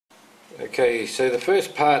Okay, so the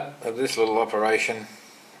first part of this little operation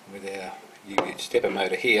with our U-Git stepper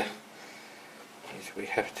motor here is we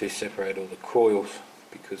have to separate all the coils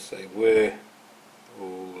because they were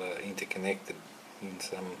all interconnected in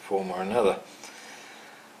some form or another.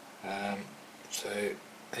 So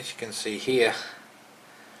as you can see here,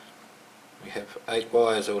 we have 8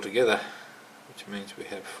 wires altogether, which means we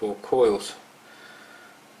have 4 coils,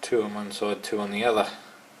 2 on one side, 2 on the other.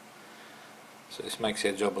 So this makes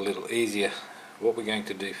our job a little easier. What we're going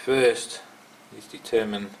to do first is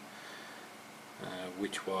determine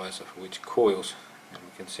which wires are for which coils, and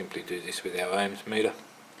we can simply do this with our ohms meter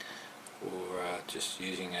or just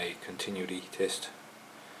using a continuity test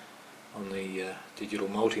on the digital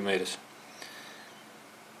multimeters.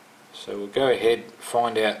 So we'll go ahead,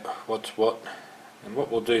 find out what's what, and what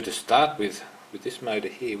we'll do to start with this motor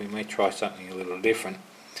here, we may try something a little different.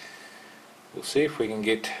 We'll see if we can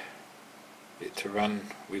get it to run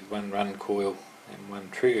with one run coil and one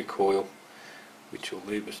trigger coil, which will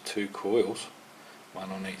leave us 2 coils,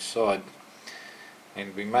 one on each side,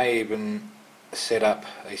 and we may even set up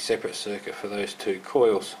a separate circuit for those 2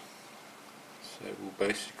 coils. So we'll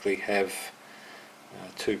basically have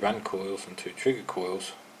 2 run coils and 2 trigger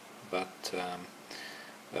coils, but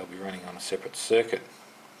they'll be running on a separate circuit.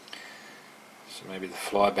 So maybe the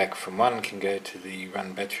flyback from one can go to the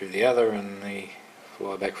run battery of the other, and the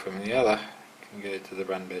flyback from the other can go to the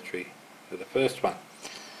run battery for the first one.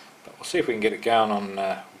 But we'll see if we can get it going on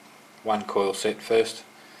one coil set first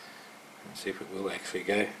and see if it will actually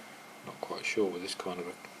go. Not quite sure with this kind of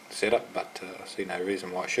a setup, but I see no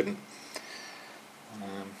reason why it shouldn't.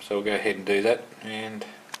 So we'll go ahead and do that and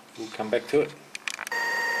we'll come back to it.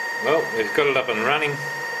 Well, we've got it up and running,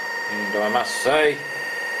 and I must say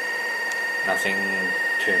nothing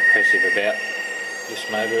too impressive about this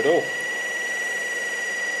motor at all,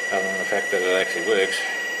 other than the fact that it actually works.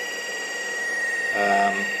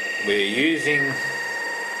 We're using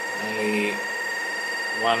only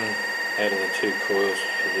 1 out of the 2 coils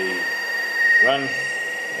for the run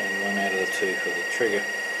and 1 out of the 2 for the trigger.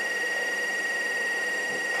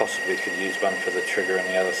 We possibly could use 1 for the trigger and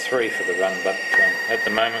the other 3 for the run, but at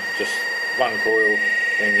the moment just 1 coil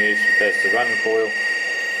being used as the run coil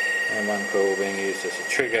and 1 coil being used as a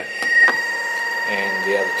trigger, and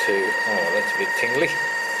the other 2, oh that's a bit tingly.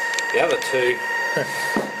 The other 2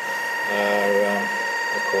 are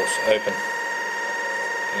of course open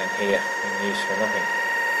down here and used for nothing.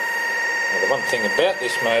 Now the one thing about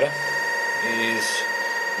this motor is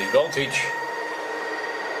the voltage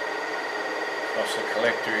across the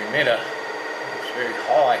collector emitter is very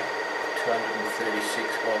high,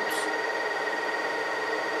 236 volts.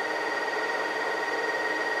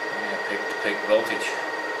 Now peak to peak voltage.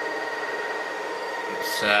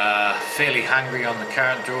 It's fairly hungry on the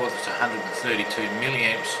current draw. It's 132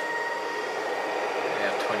 milliamps,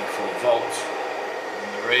 about 24 volts.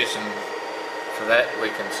 And the reason for that we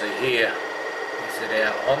can see here is that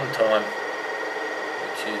our on time,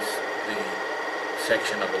 which is the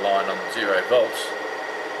section of the line on 0 volts,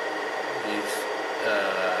 is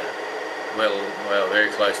well very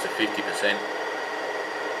close to 50%,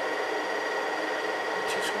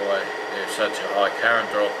 which is why there's such a high current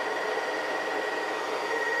draw.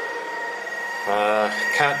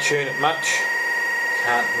 Can't tune it much,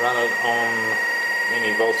 can't run it on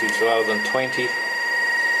any voltage lower than 20,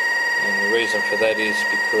 and the reason for that is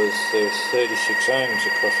because there's 36 ohms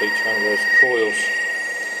across each one of those coils,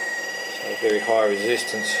 so very high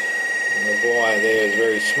resistance, and the wire there is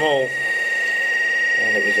very small,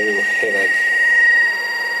 and it was a real headache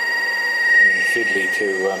and fiddly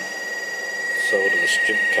to solder the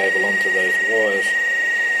strip cable onto those wires,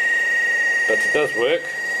 but it does work,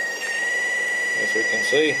 as we can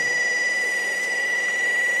see,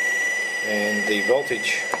 and the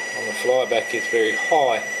voltage on the flyback is very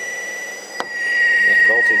high. That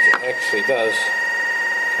voltage actually does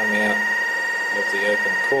come out of the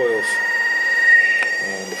open coils,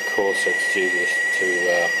 and of course it's due to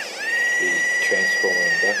the transformer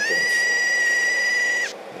inductance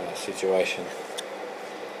situation.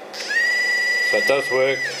 So it does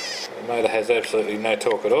work. The motor has absolutely no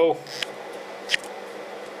torque at all.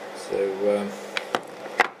 So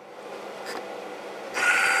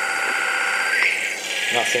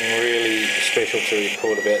nothing really special to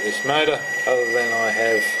report about this motor, other than I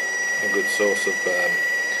have a good source of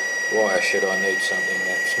wire should I need something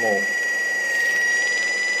that small.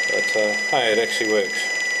 But hey, it actually works.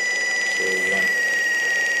 So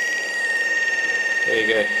there you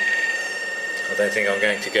go. I don't think I'm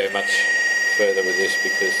going to go much further with this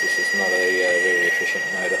because this is not a very efficient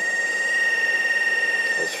motor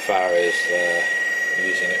as far as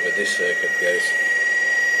using it with this circuit goes.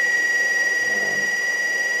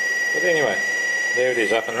 But anyway, there it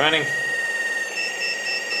is, up and running.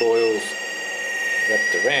 Coils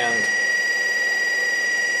wrapped around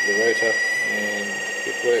the rotor and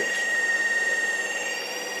it works.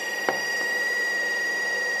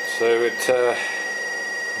 So it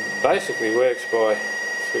basically works by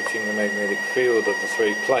switching the magnetic field of the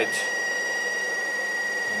 3 plates.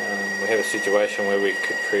 We have a situation where we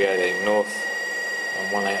could create a north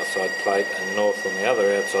on one outside plate and north on the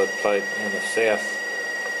other outside plate, and a south,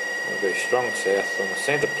 a very strong south on the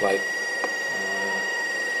centre plate,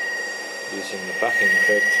 using the bucking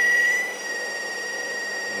effect.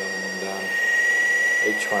 And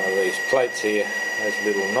each one of these plates here has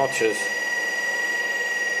little notches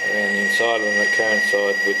around the inside of them that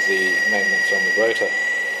coincide with the magnets on the rotor.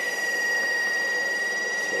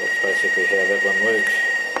 So that's basically how that one works.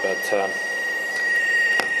 But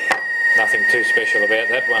nothing too special about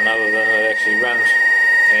that one other than it actually runs,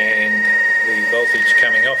 and the voltage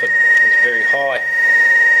coming off it is very high.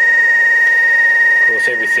 Of course,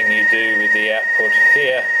 everything you do with the output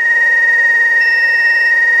here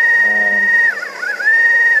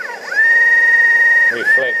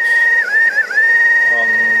reflects on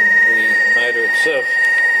the motor itself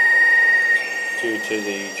due to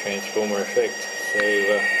the transformer effect. So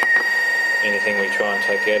anything we try and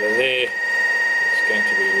take out of there is going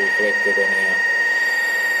to be reflected on our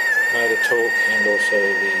motor torque and also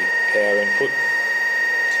the power input.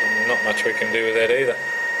 So not much we can do with that either.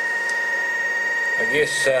 I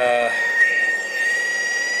guess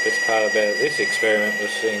best part about this experiment was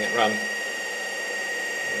seeing it run.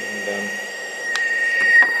 And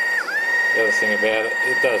the other thing about it,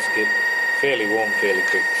 it does get fairly warm fairly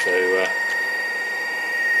quick, so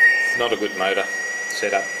it's not a good motor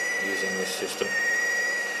setup using this system.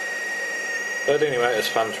 But anyway, it's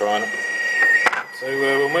fun trying it. So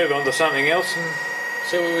we'll move on to something else and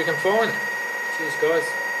see what we can find. Cheers guys.